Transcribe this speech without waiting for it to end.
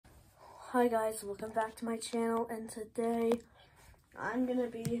Hi guys, welcome back to my channel, and today I'm gonna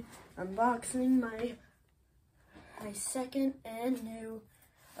be unboxing my second and new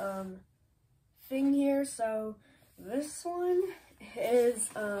thing here. So this one is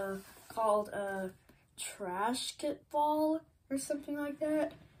called a Trashket ball or something like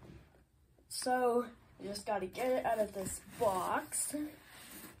that. So you just gotta get it out of this box.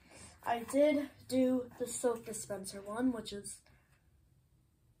 I did do the soap dispenser one, which is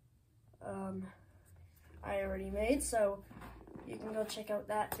I already made, so you can go check out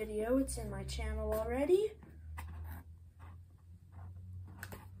that video. It's in my channel already.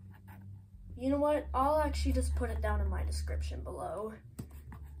 You know what? I'll actually just put it down in my description below.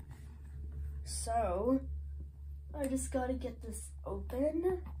 So I just gotta get this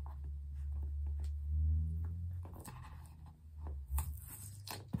open.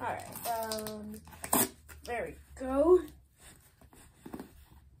 Alright, there we go.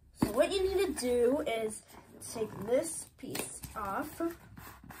 So what you need to do is take this piece off,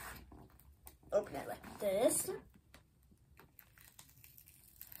 open it like this.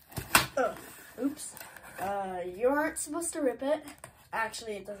 Oh, oops. You aren't supposed to rip it.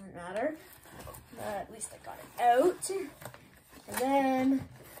 Actually, it doesn't matter. At least I got it out. And then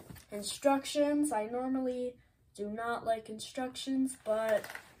instructions. I normally do not like instructions, but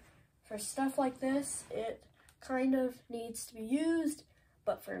for stuff like this, it kind of needs to be used.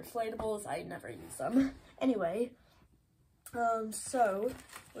 But for inflatables, I never use them. Anyway, so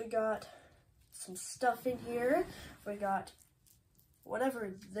we got some stuff in here. We got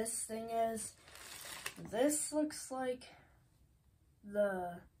whatever this thing is. This looks like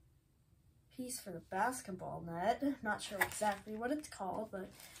the piece for the basketball net. Not sure exactly what it's called, but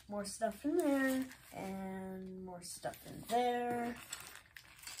more stuff in there and more stuff in there.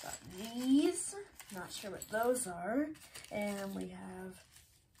 Got these. Not sure what those are. And we have,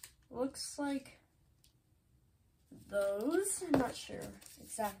 looks like those. I'm not sure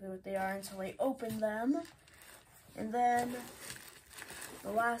exactly what they are until I open them. And then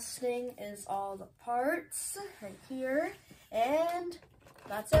the last thing is all the parts right here. And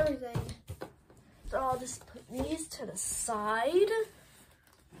that's everything. So I'll just put these to the side.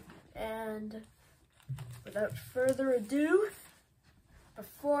 And without further ado,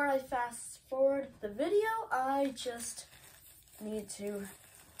 before I fast forward the video, I just need to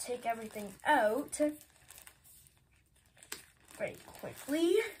take everything out very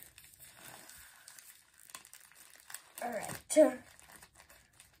quickly. Alright.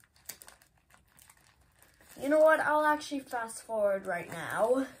 You know what? I'll actually fast forward right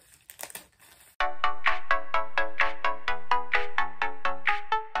now.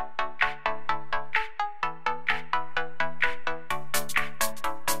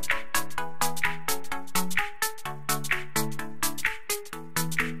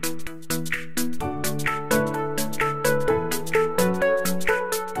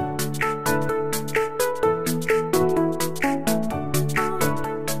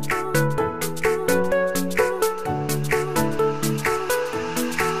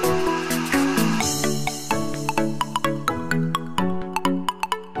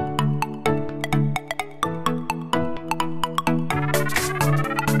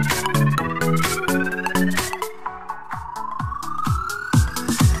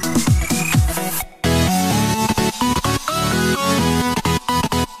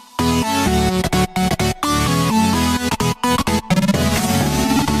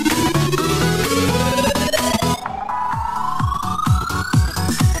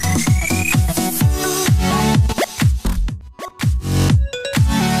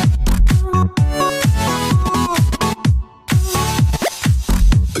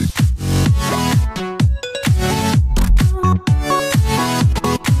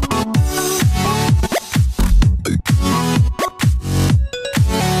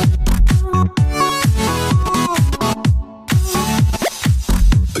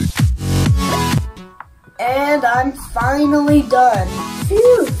 And I'm finally done.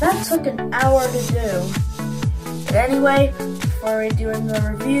 Phew, that took an hour to do. But anyway, before we do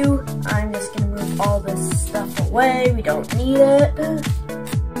the review, I'm just gonna move all this stuff away. We don't need it.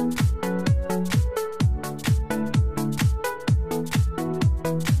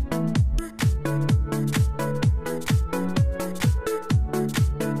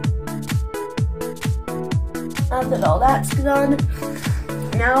 Now that all that's done,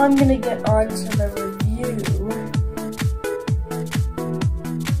 now I'm gonna get on to the review.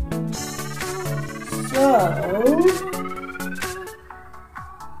 So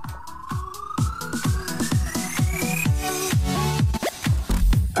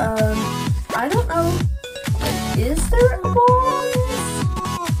I don't know, is there a ball?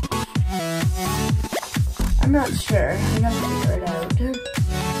 I'm not sure. I gotta figure it out.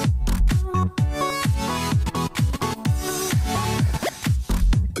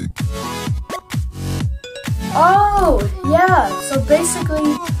 Oh, yeah. So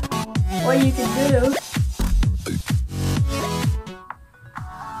basically, what you can do.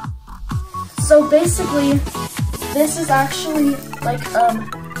 So basically, this is actually like a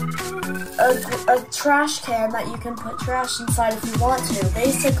trash can that you can put trash inside if you want to,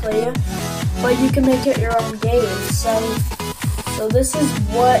 basically, but you can make it your own game. So this is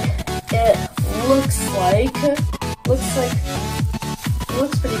what it looks like. It looks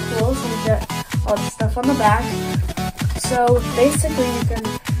pretty cool. So you get all the stuff on the back. So basically, you can,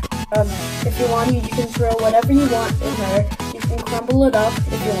 if you want to, you can throw whatever you want in there. You can crumble it up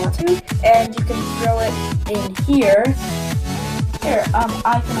if you want to, and you can throw it in here. Here,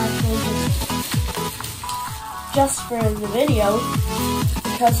 I can actually just for the video,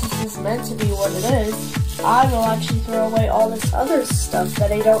 because this is meant to be what it is, I will actually throw away all this other stuff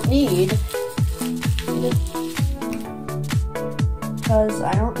that I don't need. Because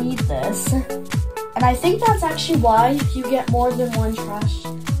I don't need this. And I think that's actually why you get more than one trash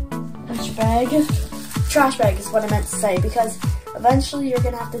bag. Trash bag is what I meant to say, because eventually you're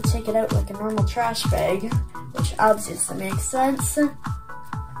gonna have to take it out like a normal trash bag, which obviously makes sense.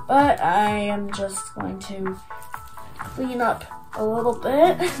 But I am just going to clean up a little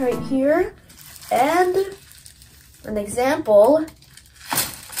bit right here. And an example.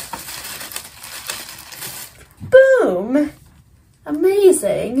 Boom!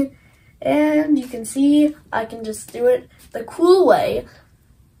 Amazing! And you can see I can just do it the cool way.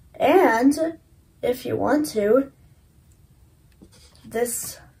 And if you want to,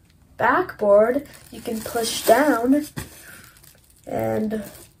 this backboard you can push down, and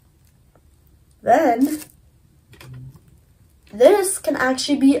then this can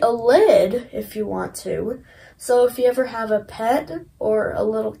actually be a lid if you want to. So if you ever have a pet or a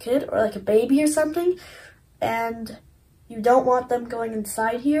little kid or like a baby or something, and you don't want them going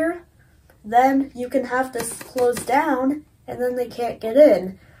inside here, then you can have this closed down and then they can't get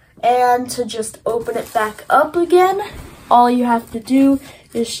in. And to just open it back up again, all you have to do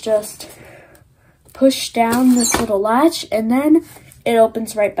is just push down this little latch and then it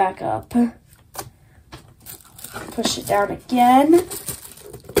opens right back up. Push it down again,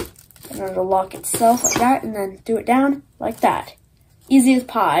 and it'll lock itself like that, and then do it down like that. Easy as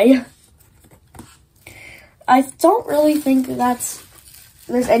pie. I don't really think there's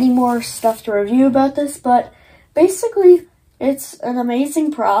any more stuff to review about this, but basically it's an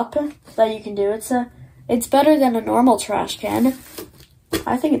amazing prop that you can do. It's better than a normal trash can.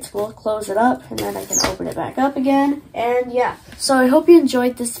 I think it's cool. Close it up, and then I can open it back up again. And yeah, so I hope you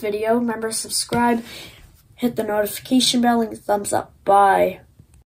enjoyed this video. Remember, subscribe, hit the notification bell, and thumbs up. Bye.